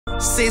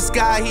Six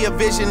guy, he a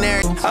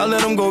visionary. I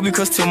let him go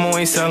because Timo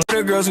ain't selling.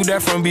 The girls who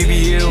that from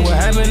BBL. What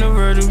happened to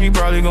Virgil, he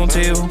probably gonna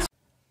tell.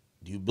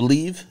 Do you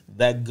believe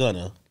that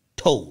Gunna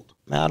told?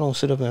 Man, I don't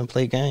sit up and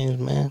play games,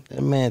 man.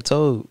 That man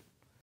told.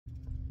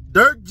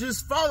 Durk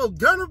just followed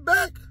Gunna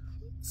back?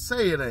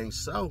 Say it ain't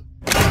so.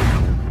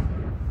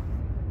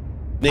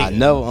 Nigga. I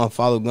never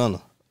unfollow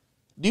Gunna.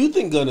 Do you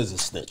think Gunna's a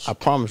snitch? I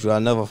promise you, I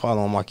never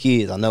follow my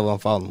kids. I never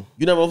unfollow them.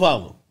 You never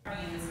follow them?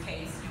 In this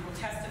case, you will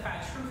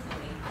testify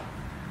truthfully,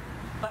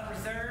 but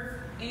reserve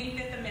any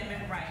Fifth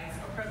Amendment rights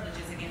or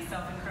privileges against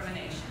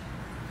self-incrimination.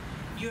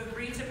 You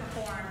agree to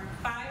perform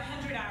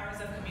 500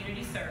 hours of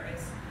community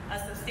service, a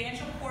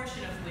substantial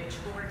portion of which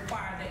will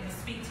require that you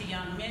speak to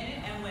young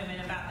men and women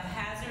about the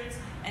hazards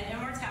and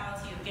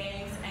immortality of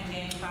gangs and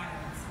gang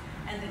violence,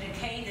 and the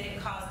decay that it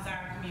causes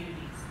our communities.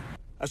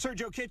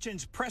 Sergio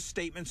Kitchen's press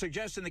statement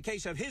suggests in the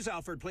case of his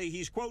Alford plea,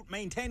 he's, quote,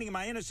 maintaining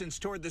my innocence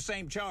toward the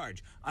same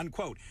charge,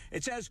 unquote.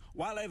 It says,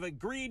 while I've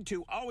agreed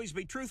to always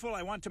be truthful,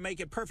 I want to make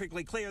it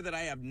perfectly clear that I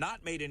have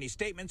not made any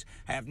statements,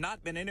 have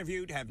not been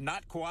interviewed, have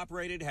not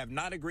cooperated, have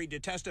not agreed to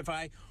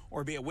testify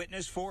or be a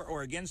witness for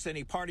or against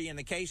any party in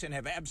the case, and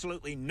have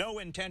absolutely no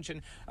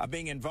intention of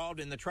being involved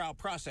in the trial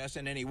process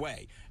in any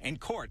way. In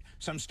court,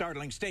 some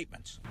startling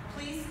statements.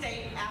 Please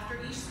state after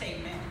each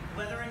statement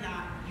whether or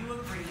not you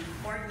agree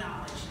or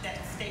acknowledge that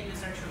the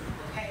statements are truthful,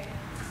 okay?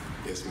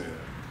 Yes, ma'am.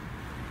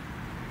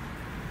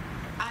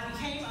 I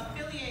became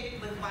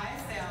affiliated with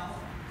YSL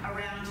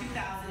around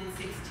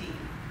 2016.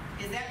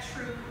 Is that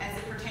true as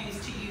it pertains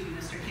to you,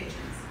 Mr.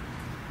 Kitchens?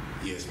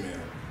 Yes,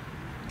 ma'am.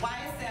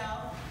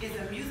 YSL is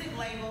a music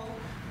label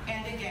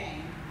and a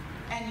gang,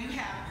 and you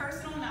have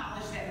personal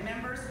knowledge that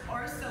members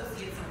or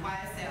associates of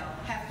YSL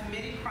have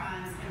committed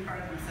crimes in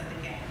furtherance of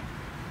the gang.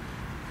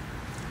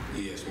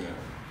 Yes, ma'am.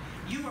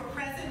 You were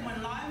present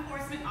when law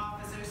enforcement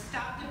officers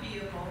stopped a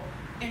vehicle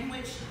in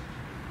which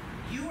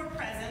you were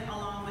present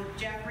along with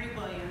Jeffrey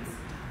Williams,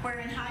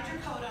 wherein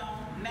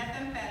hydrocodone,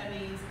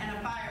 methamphetamines, and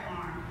a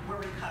firearm were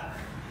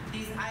recovered.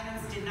 These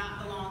items did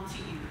not belong to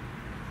you.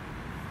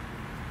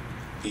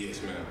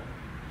 Yes, ma'am.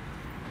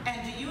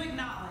 And do you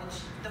acknowledge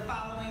the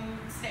following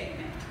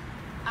statement?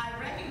 I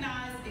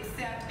recognize,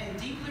 accept, and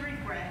deeply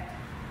regret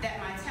that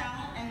my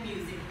talent and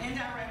music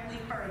indirectly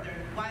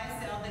furthered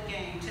YSL the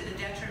gang to the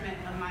detriment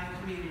of my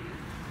community.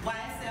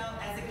 YSL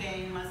as a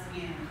gang must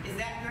end. Is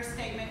that your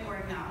statement or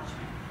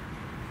acknowledgement?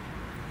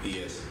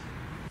 Yes.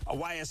 A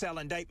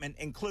YSL indictment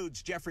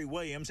includes Jeffrey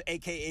Williams,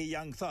 a.k.a.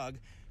 Young Thug.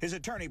 His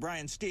attorney,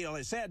 Brian Steele,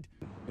 has said,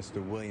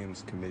 Mr.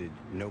 Williams committed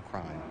no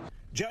crime.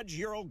 Judge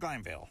Ural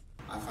Glanville.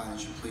 I find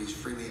that your plea is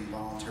freely and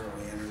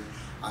voluntarily entered.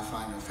 I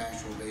find no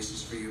factual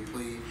basis for your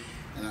plea,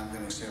 and I'm going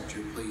to accept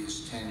your plea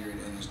as tendered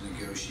and as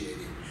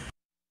negotiated.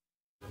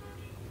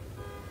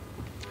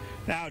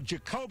 Now,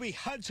 Jacoby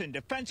Hudson,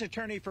 defense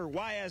attorney for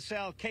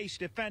YSL case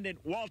defendant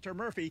Walter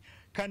Murphy,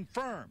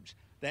 confirms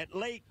that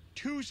late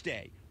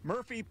Tuesday,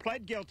 Murphy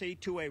pled guilty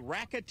to a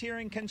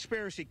racketeering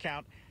conspiracy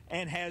count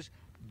and has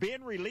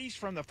been released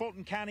from the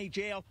Fulton County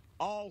Jail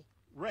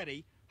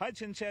already.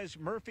 Hudson says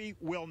Murphy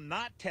will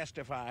not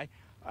testify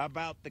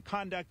about the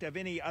conduct of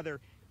any other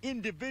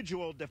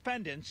individual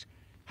defendants.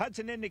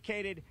 Hudson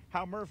indicated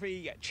how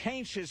Murphy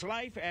changed his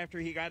life after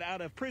he got out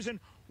of prison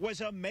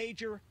was a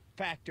major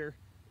factor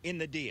in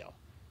the deal.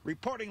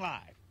 Reporting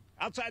live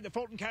outside the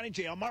Fulton County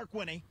Jail, Mark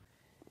Winnie.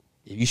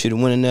 You should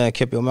have went in there and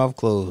kept your mouth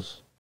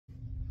closed.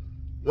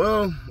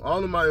 Well,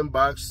 all in my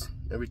inbox,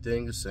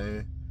 everything is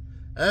saying,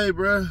 hey,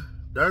 bruh,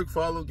 Durk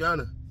followed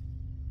Gunna.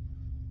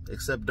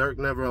 Except Durk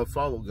never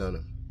unfollowed Gunna.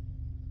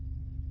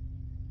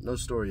 No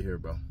story here,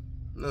 bro.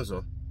 That's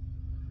all.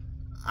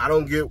 I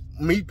don't get,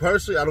 me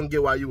personally, I don't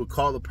get why you would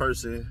call a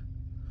person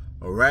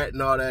a rat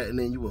and all that, and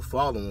then you would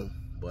follow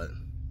him, but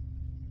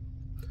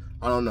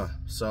I don't know.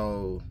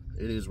 So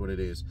it is what it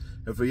is.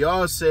 And for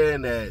y'all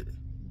saying that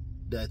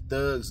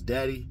Thug's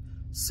daddy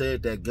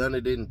said that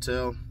Gunna didn't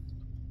tell,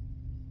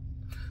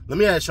 let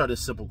me ask y'all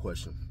this simple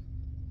question.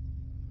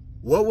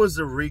 What was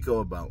the RICO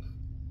about?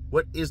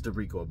 What is the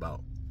RICO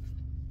about?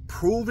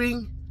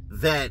 Proving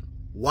that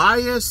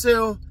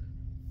YSL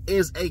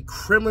is a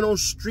criminal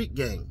street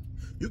gang.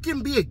 You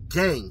can be a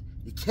gang.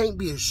 You can't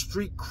be a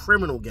street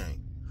criminal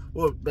gang.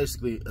 Or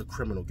basically a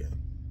criminal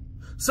gang.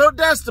 So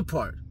that's the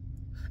part.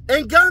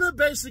 And Gunna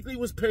basically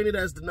was painted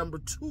as the number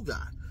 2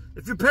 guy.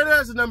 If you're painted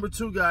as the number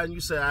 2 guy and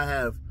you say, I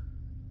have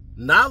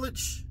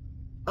knowledge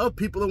of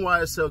people in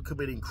YSL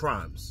committing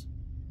crimes.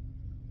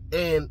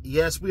 And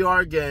yes, we are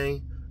a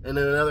gang. And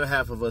then another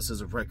half of us is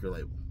a record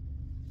label.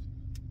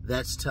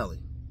 That's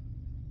telling.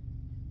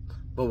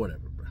 But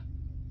whatever, bro.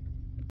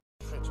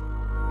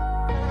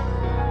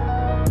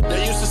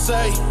 They used to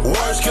say,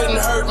 words couldn't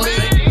hurt me.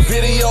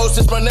 Videos,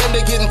 just my name,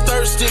 they getting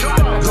thirsty. Go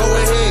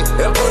ahead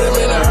and put him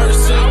in a hearse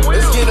seat.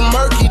 It's getting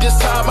murky, this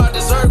time I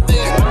deserve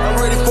this. I'm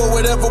ready for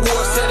whatever war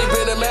said he been.